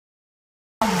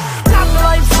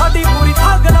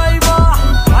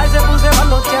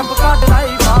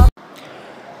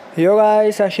Yo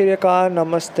guys, Ashirika,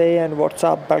 Namaste and what's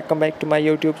up? Welcome back to my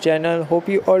YouTube channel. Hope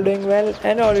you all doing well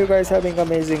and all you guys having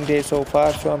amazing day so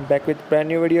far. So I'm back with brand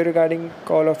new video regarding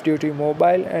Call of Duty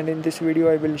Mobile, and in this video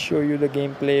I will show you the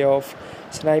gameplay of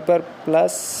Sniper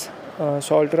plus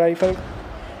assault rifle.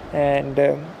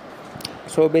 And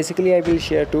so basically I will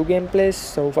share two gameplays.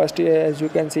 So first, as you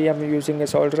can see, I'm using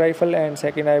assault rifle, and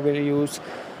second I will use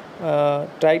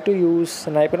try to use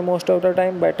sniper most of the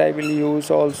time, but I will use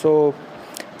also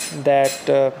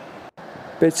that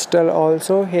pistol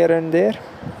also here and there.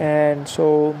 And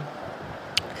so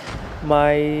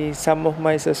some of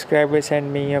my subscribers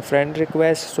send me a friend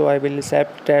request, so I will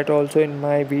accept that also in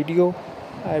my video.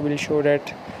 I will show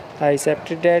that I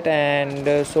accepted that.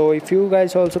 And so if you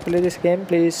guys also play this game,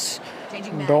 please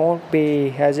don't be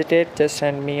hesitate, just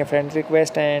send me a friend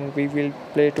request and we will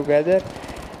play together.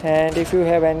 And if you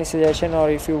have any suggestion, or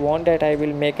if you want that I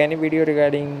will make any video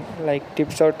regarding like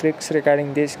tips or tricks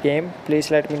regarding this game,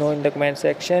 please let me know in the comment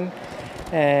section.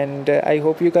 And I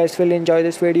hope you guys will enjoy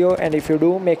this video, and if you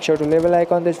do, make sure to leave a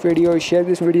like on this video, share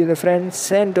this video with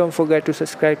friends, and don't forget to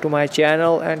subscribe to my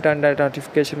channel and turn that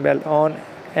notification bell on.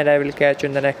 And I will catch you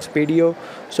in the next video.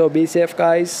 So be safe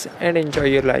guys and enjoy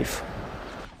your life.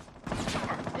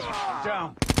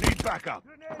 Down. Need backup.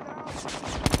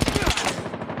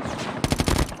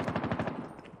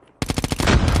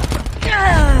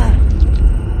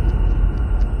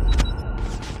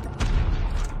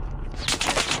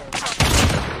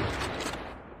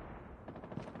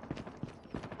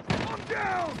 I'm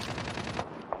down.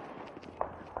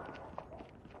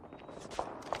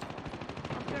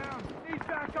 I'm down. Need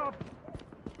backup.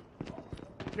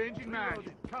 Changing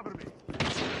mag. Cover me.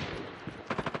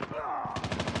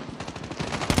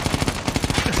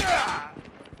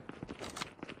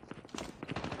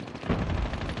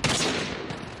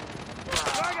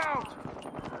 Flag out!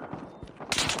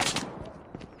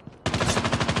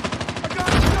 I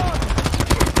got shot!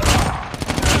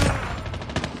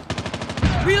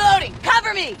 Reloading!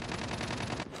 Cover me!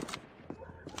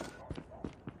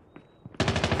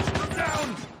 I'm down!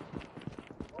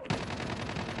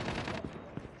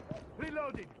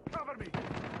 Reloading! Cover me!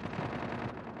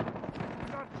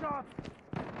 Got shot!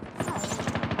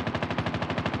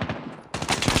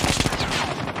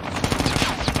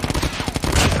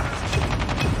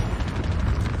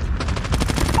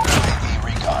 UAV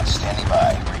recon standing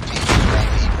by. Repeat,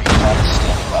 UAV recon is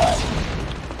standing by.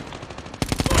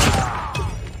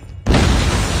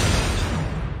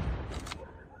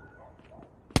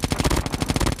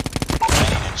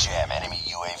 Ready to jam enemy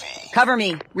UAV. Cover me!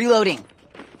 Reloading!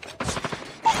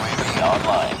 UAV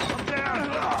online. I'm down!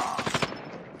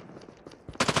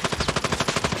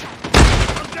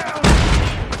 I'm down!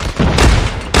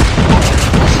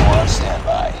 Missile on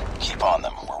standby. Keep on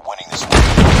them. We're winning this one.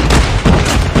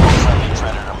 Friendly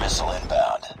Predator missile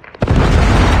inbound.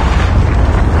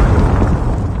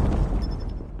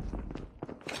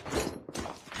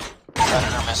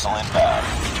 Predator missile inbound.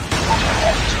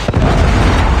 Package inbound.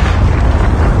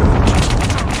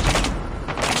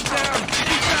 Down!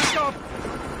 Need backup!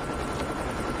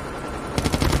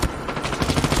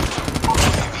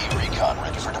 UAV recon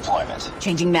ready for deployment.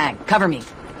 Changing mag. Cover me!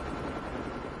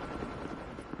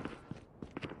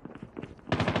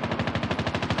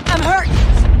 I'm hurt!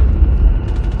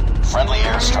 Friendly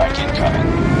airstrike incoming.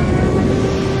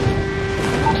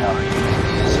 Counter UAV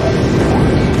is up.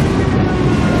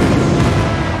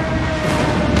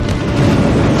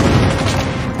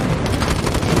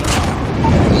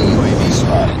 Enemy UAV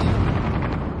spotted.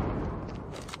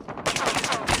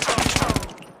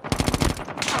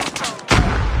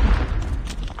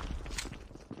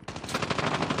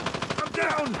 I'm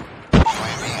down!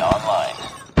 UAV online.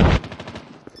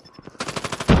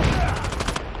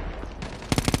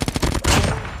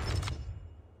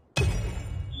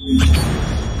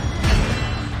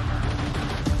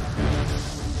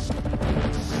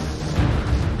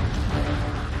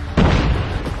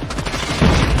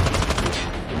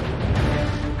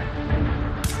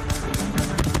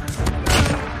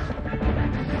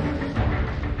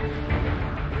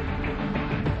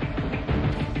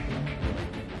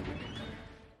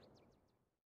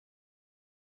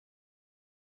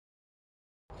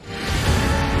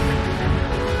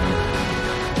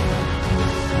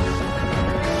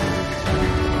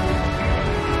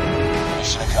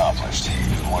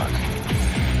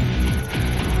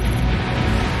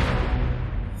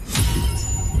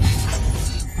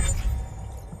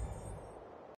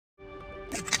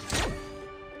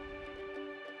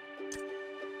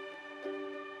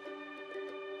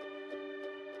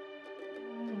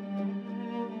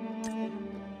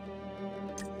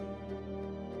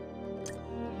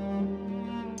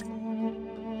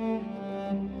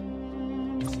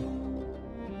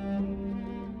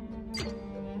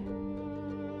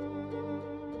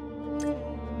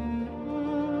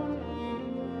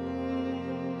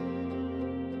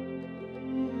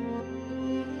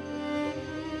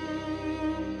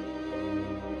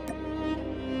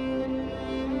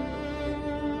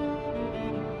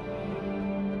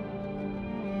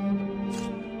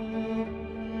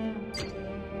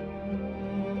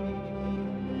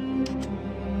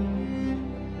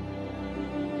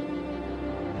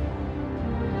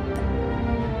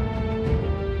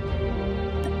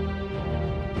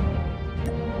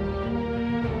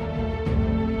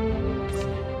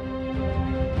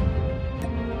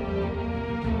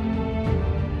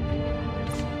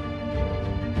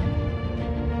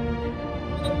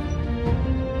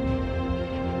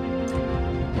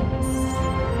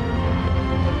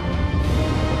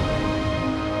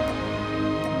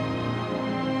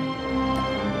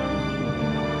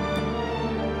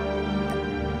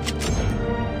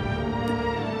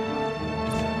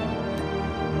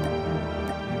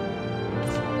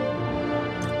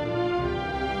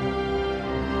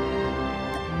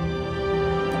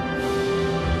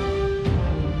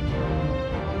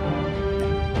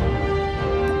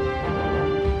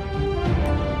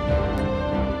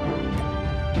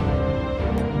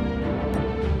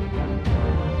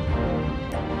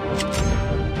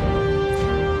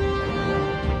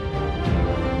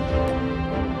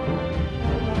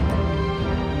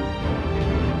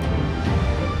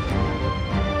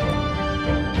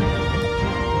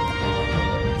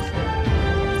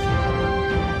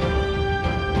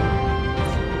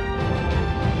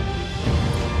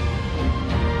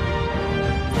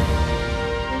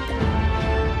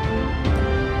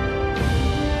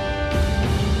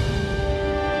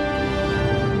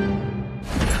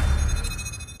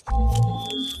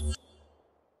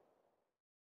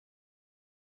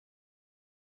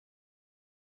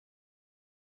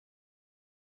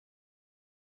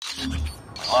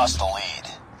 lost the lead.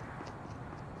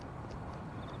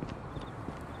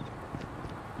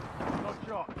 No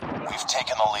shot. We've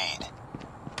taken the lead.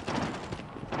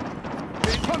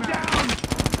 Come down!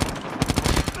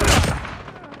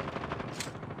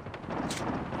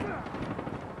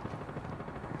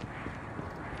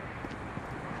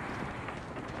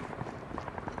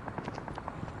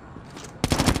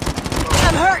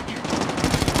 I'm hurt!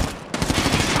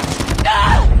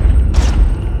 Ah!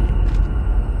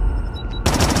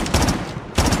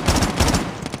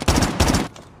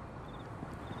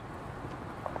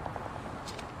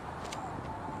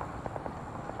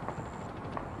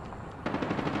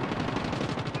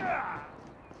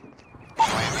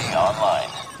 UAV online.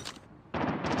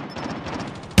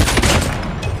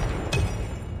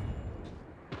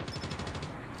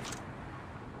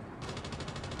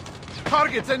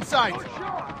 Targets in sight! Got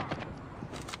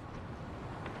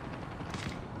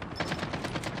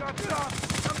shot!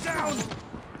 I'm down!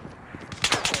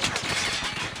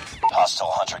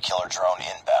 Hostile hunter-killer drone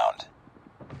inbound.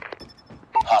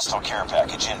 Hostile care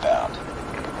package inbound.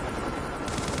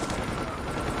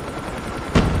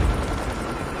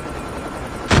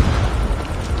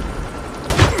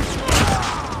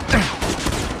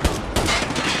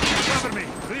 Cover me!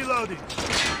 Reloading!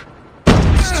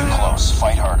 It's too close.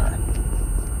 Fight harder.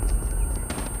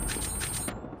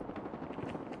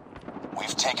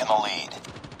 We've taken the lead.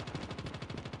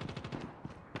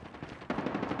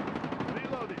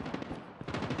 Reloading!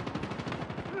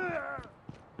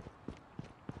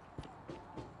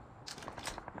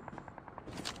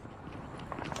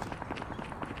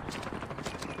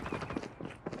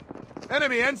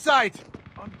 Enemy in sight!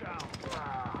 I'm down.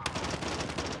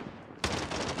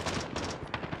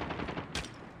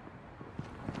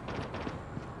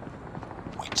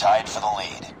 We tied for the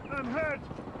lead. I'm hurt!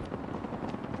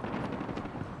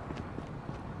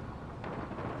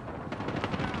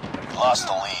 We lost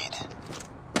the lead.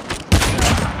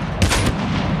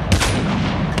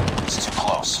 It's too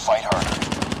close. Fight harder.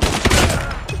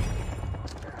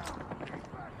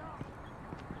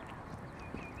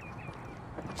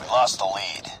 We lost the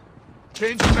lead.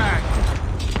 Change back!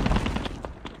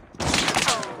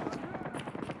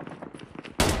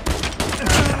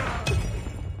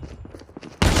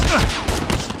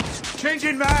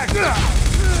 Changing mag!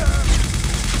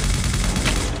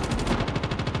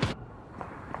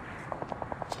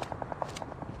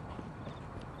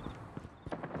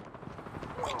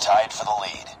 We tied for the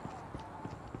lead.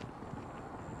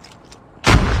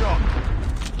 Shot!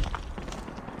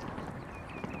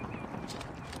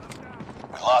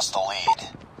 We lost the lead.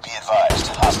 Be advised,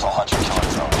 hostile hunter-killer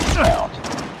drone inbound.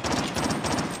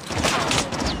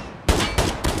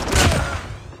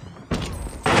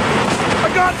 I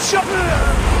got shot!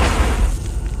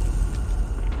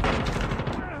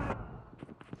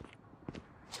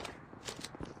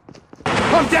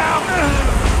 I'm down!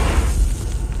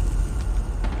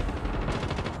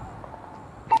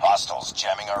 Hostiles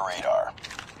jamming our radar.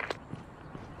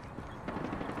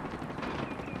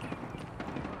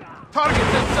 Targets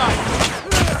in sight!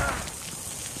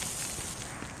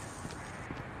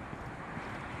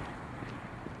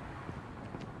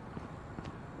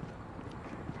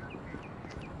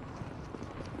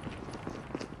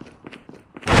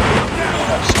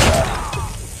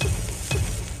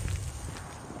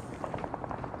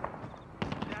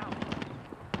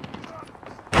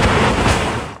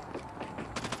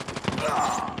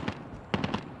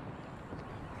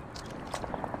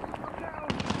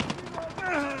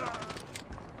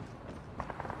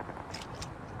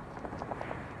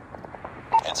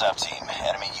 Heads up, team.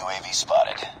 Enemy UAV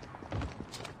spotted.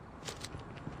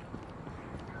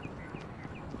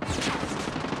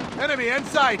 Enemy in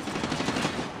sight!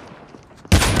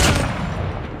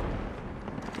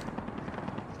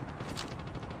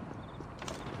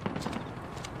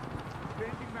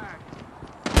 Changing mag.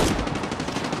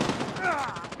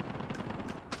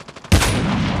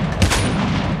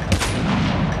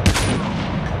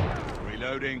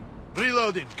 Reloading.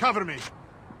 Reloading. Cover me.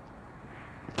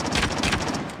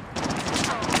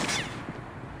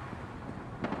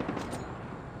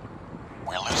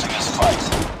 We're losing this fight.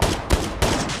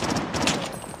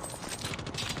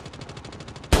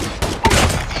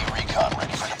 UAV recon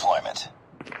ready for deployment.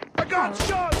 I got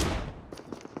shot!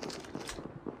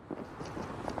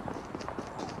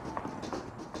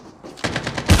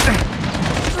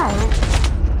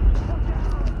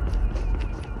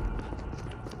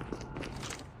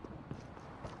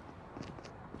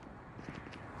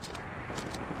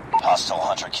 Hostile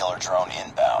hunter-killer drone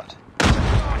inbound.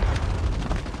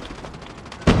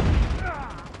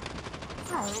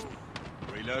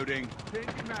 Reloading.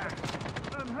 Changing mag.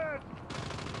 I'm hurt.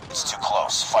 It's too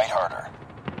close. Fight harder.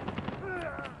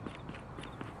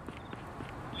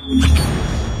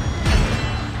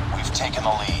 We've taken the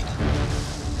lead.